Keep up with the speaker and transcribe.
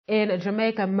in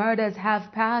Jamaica, murders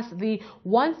have passed the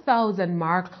 1,000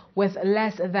 mark with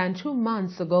less than 2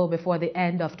 months to go before the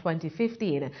end of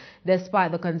 2015.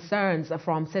 Despite the concerns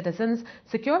from citizens,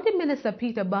 Security Minister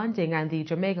Peter Bunting and the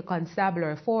Jamaica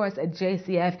Constabulary Force,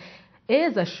 JCF,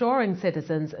 is assuring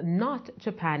citizens not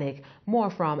to panic. More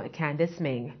from Candice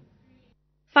Ming.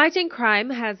 Fighting crime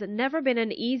has never been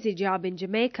an easy job in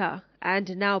Jamaica,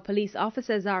 and now police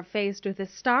officers are faced with the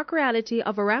stark reality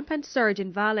of a rampant surge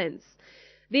in violence.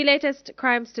 The latest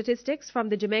crime statistics from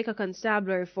the Jamaica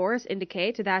Constabulary Force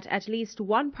indicate that at least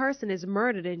one person is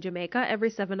murdered in Jamaica every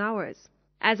 7 hours.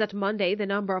 As at Monday, the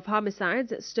number of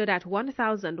homicides stood at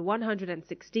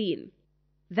 1,116.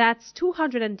 That's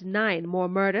 209 more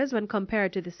murders when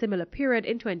compared to the similar period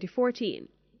in 2014.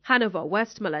 Hanover,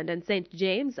 Westmoreland and St.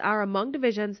 James are among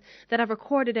divisions that have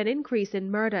recorded an increase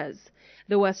in murders.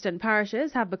 The western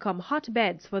parishes have become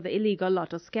hotbeds for the illegal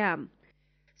lotto scam.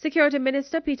 Security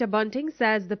Minister Peter Bunting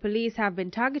says the police have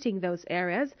been targeting those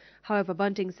areas. However,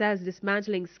 Bunting says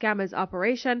dismantling scammers'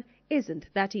 operation isn't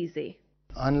that easy.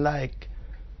 Unlike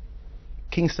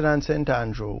Kingston and St.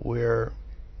 Andrew, where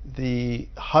the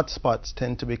hotspots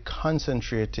tend to be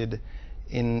concentrated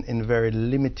in very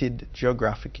limited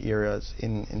geographic areas,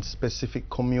 in specific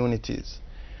communities,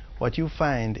 what you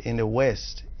find in the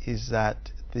West is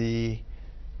that the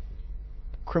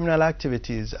criminal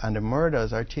activities and the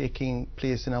murders are taking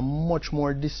place in a much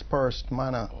more dispersed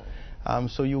manner.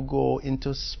 So you go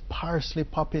into sparsely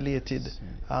populated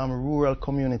rural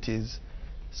communities.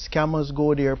 Scammers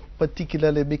go there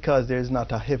particularly because there is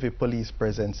not a heavy police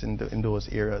presence in those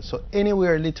areas. So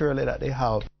anywhere literally that they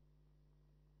have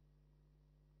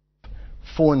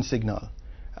phone signal,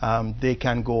 they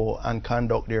can go and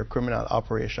conduct their criminal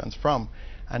operations from,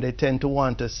 and they tend to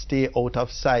want to stay out of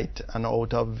sight and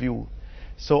out of view.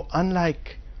 So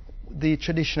unlike the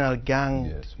traditional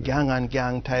gang on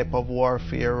gang type of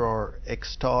warfare or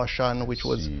extortion, which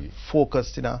was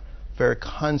focused in a very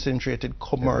concentrated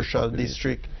commercial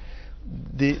district,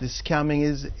 the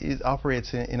scamming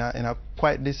operates in a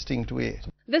quite distinct way.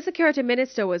 The Security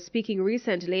Minister was speaking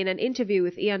recently in an interview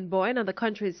with Ian Boyne on the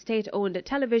country's state-owned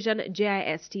television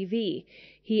GIS TV.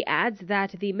 He adds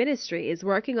that the ministry is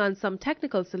working on some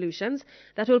technical solutions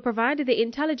that will provide the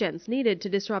intelligence needed to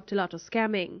disrupt lotto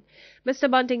scamming.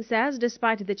 Mr. Bunting says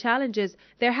despite the challenges,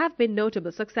 there have been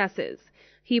notable successes.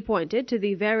 He pointed to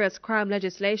the various crime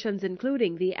legislations,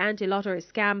 including the anti-lottery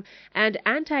scam and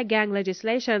anti-gang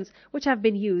legislations, which have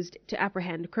been used to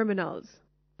apprehend criminals.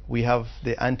 We have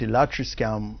the anti-lottery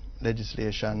scam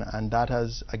legislation, and that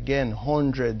has, again,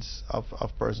 hundreds of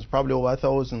persons, probably over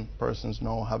 1,000 persons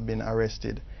now have been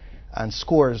arrested, and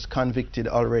scores convicted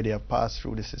already have passed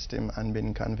through the system and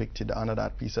been convicted under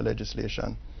that piece of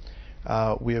legislation.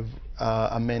 We have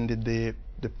amended the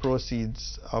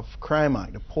Proceeds of Crime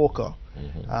Act, the POCA.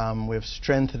 We have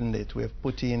strengthened it. We have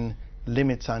put in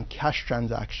limits on cash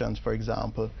transactions, for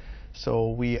example,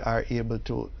 so we are able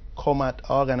to combat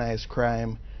organized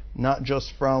crime not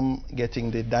just from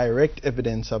getting the direct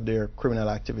evidence of their criminal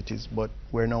activities, but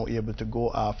we're now able to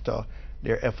go after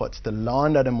their efforts to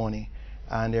launder the money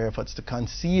and their efforts to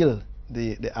conceal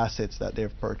the assets that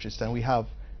they've purchased. And we have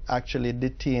actually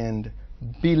detained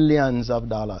billions of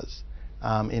dollars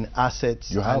in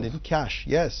assets and in cash.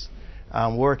 Yes,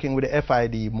 working with the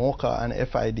FID, MOCA and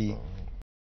FID.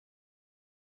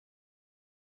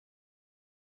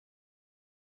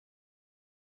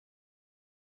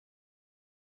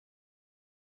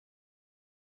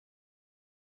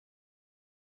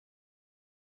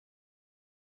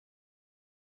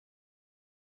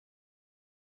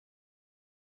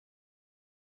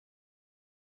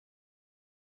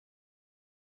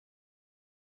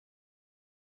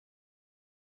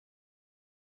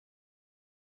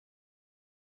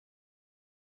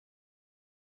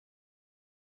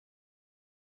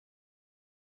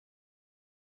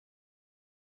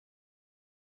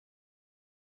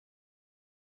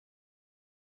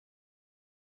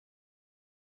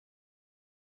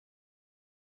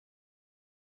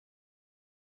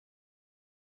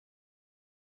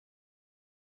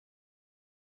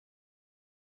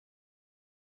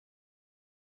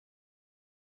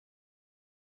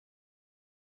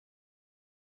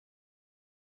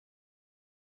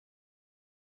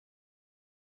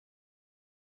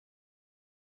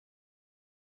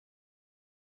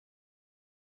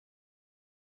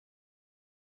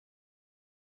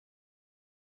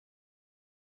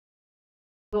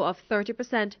 Of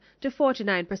 30% to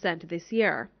 49% this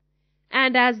year.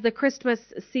 And as the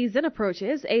Christmas season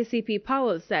approaches, ACP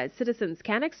Powell says citizens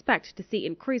can expect to see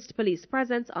increased police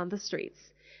presence on the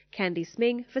streets. Candice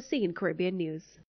Ming for CEEN Caribbean News.